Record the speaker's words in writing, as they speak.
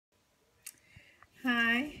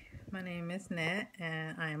My name is Nat,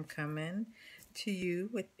 and I am coming to you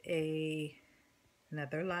with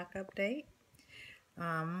another lock update.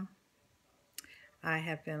 Um, I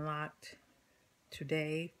have been locked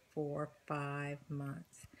today for 5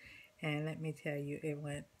 months, and let me tell you, it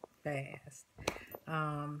went fast.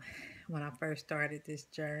 Um, when I first started this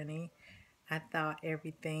journey, I thought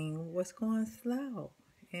everything was going slow,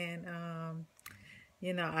 and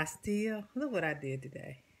I still look what I did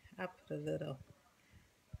today. I put a little.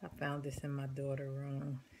 I found this in my daughter's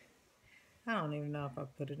room. I don't even know if I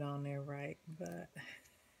put it on there right, but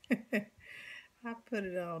I put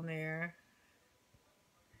it on there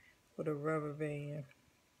with a rubber band.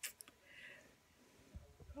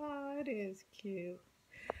 Oh, it is cute.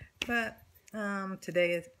 But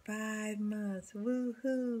today is 5 months.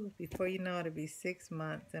 Woohoo! Before you know it, it'll be 6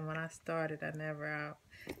 months. And when I started, I never out.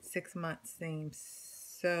 6 months seems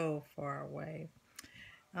so far away.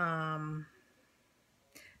 Um,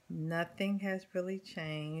 Nothing has really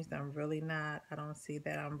changed. I'm really not. I don't see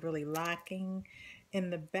that I'm really locking in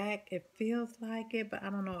the back. It feels like it, but I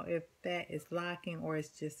don't know if that is locking or it's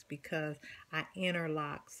just because I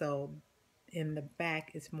interlock. So in the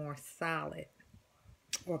back it's more solid,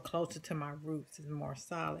 or closer to my roots is more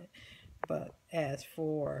solid. But as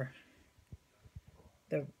for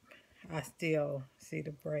the, I still see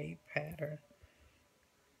the braid pattern.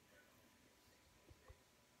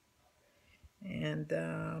 And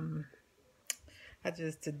I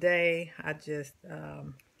just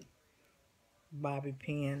bobby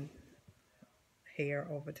pin hair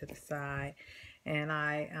over to the side, and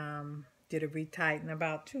I did a retighten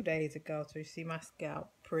about 2 days ago, so you see my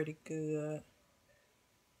scalp pretty good,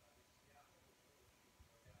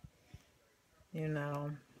 you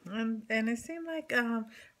know. And it seemed like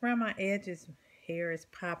around my edges hair is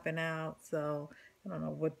popping out, so I don't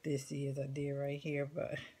know what this is I did right here,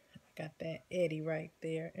 but I got that eddy right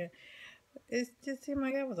there, and it just seemed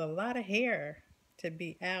like that was a lot of hair to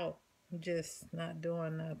be out just not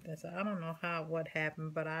doing nothing. So I don't know what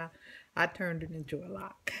happened, but I turned it into a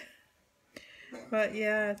lock. But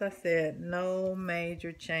yeah, as I said, no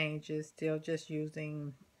major changes. Still just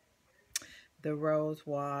using the rose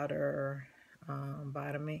water,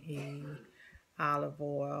 vitamin E, olive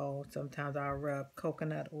oil. Sometimes I'll rub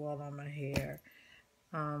coconut oil on my hair.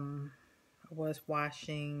 I was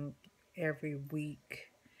washing every week.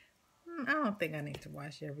 I don't think I need to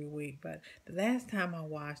wash every week, but the last time I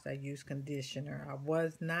washed, I used conditioner. I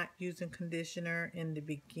was not using conditioner in the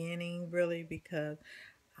beginning, really, because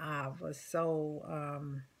I was so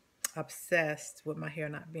obsessed with my hair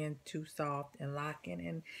not being too soft and locking,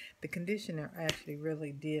 and the conditioner actually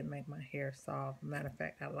really did make my hair soft. Matter of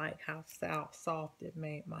fact, I like how soft it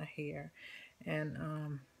made my hair.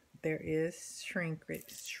 And there is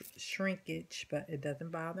shrinkage, but it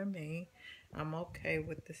doesn't bother me. I'm okay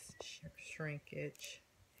with this shrinkage.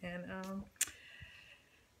 And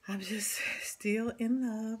I'm just still in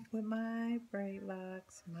love with my braid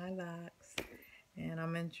locks, my locks. And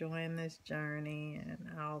I'm enjoying this journey, and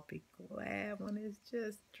I'll be glad when it's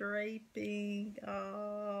just draping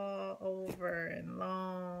all over and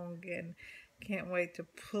long, and can't wait to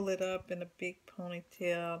pull it up in a big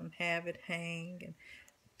ponytail and have it hang, and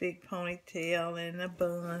big ponytail and a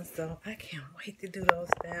bun. So I can't wait to do those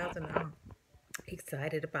styles, and I'm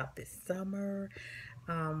excited about this summer.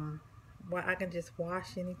 Well, I can just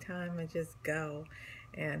wash anytime and just go.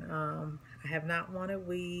 And I have not wanted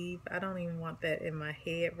weave. I don't even want that in my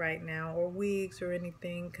head right now, or wigs or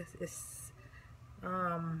anything, because it's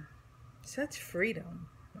such freedom.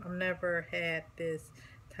 I've never had this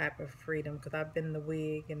type of freedom, because I've been the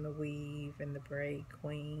wig and the weave and the braid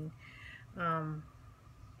queen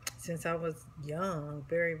since I was young,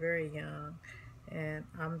 very, very young. And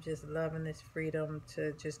I'm just loving this freedom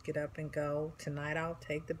to just get up and go. Tonight I'll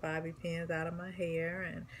take the bobby pins out of my hair,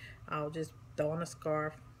 and I'll just throw on a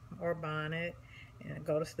scarf or bonnet and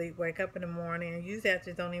go to sleep, wake up in the morning. And usually I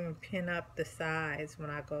just don't even pin up the sides when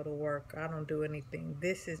I go to work. I don't do anything.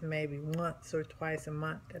 This is maybe once or twice a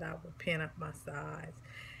month that I will pin up my sides.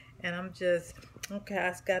 And I'm just, okay,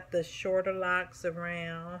 I've got the shorter locks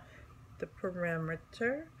around the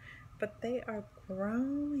perimeter, but they are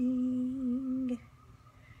growing.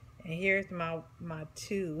 And here's my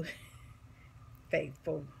two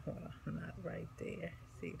faithful, well, not right there,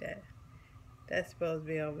 see that, that's supposed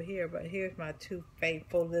to be over here, but here's my two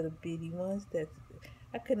faithful little bitty ones that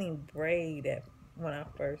I couldn't even braid at when I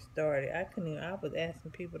first started. I was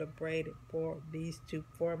asking people to braid it for these two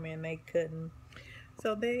for me, and they couldn't.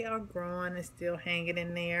 So they are growing and still hanging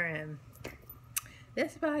in there, and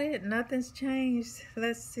that's about it. Nothing's changed.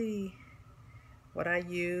 Let's see what I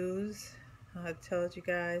use. I told you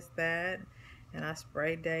guys that. and I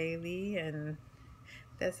spray daily, and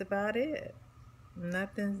that's about it.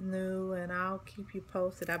 Nothing's new, and I'll keep you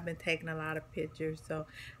posted. I've been taking a lot of pictures, so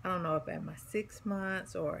I don't know if at my 6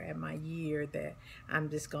 months or at my year that I'm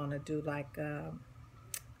just gonna do like a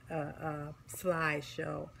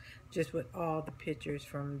slideshow just with all the pictures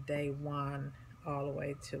from day one all the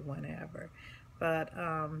way to whenever. But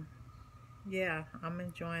yeah, I'm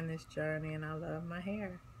enjoying this journey and I love my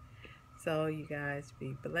hair. So you guys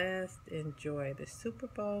be blessed. Enjoy the Super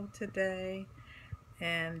Bowl today.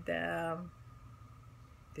 And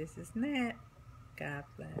this is Nat. God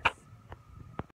bless.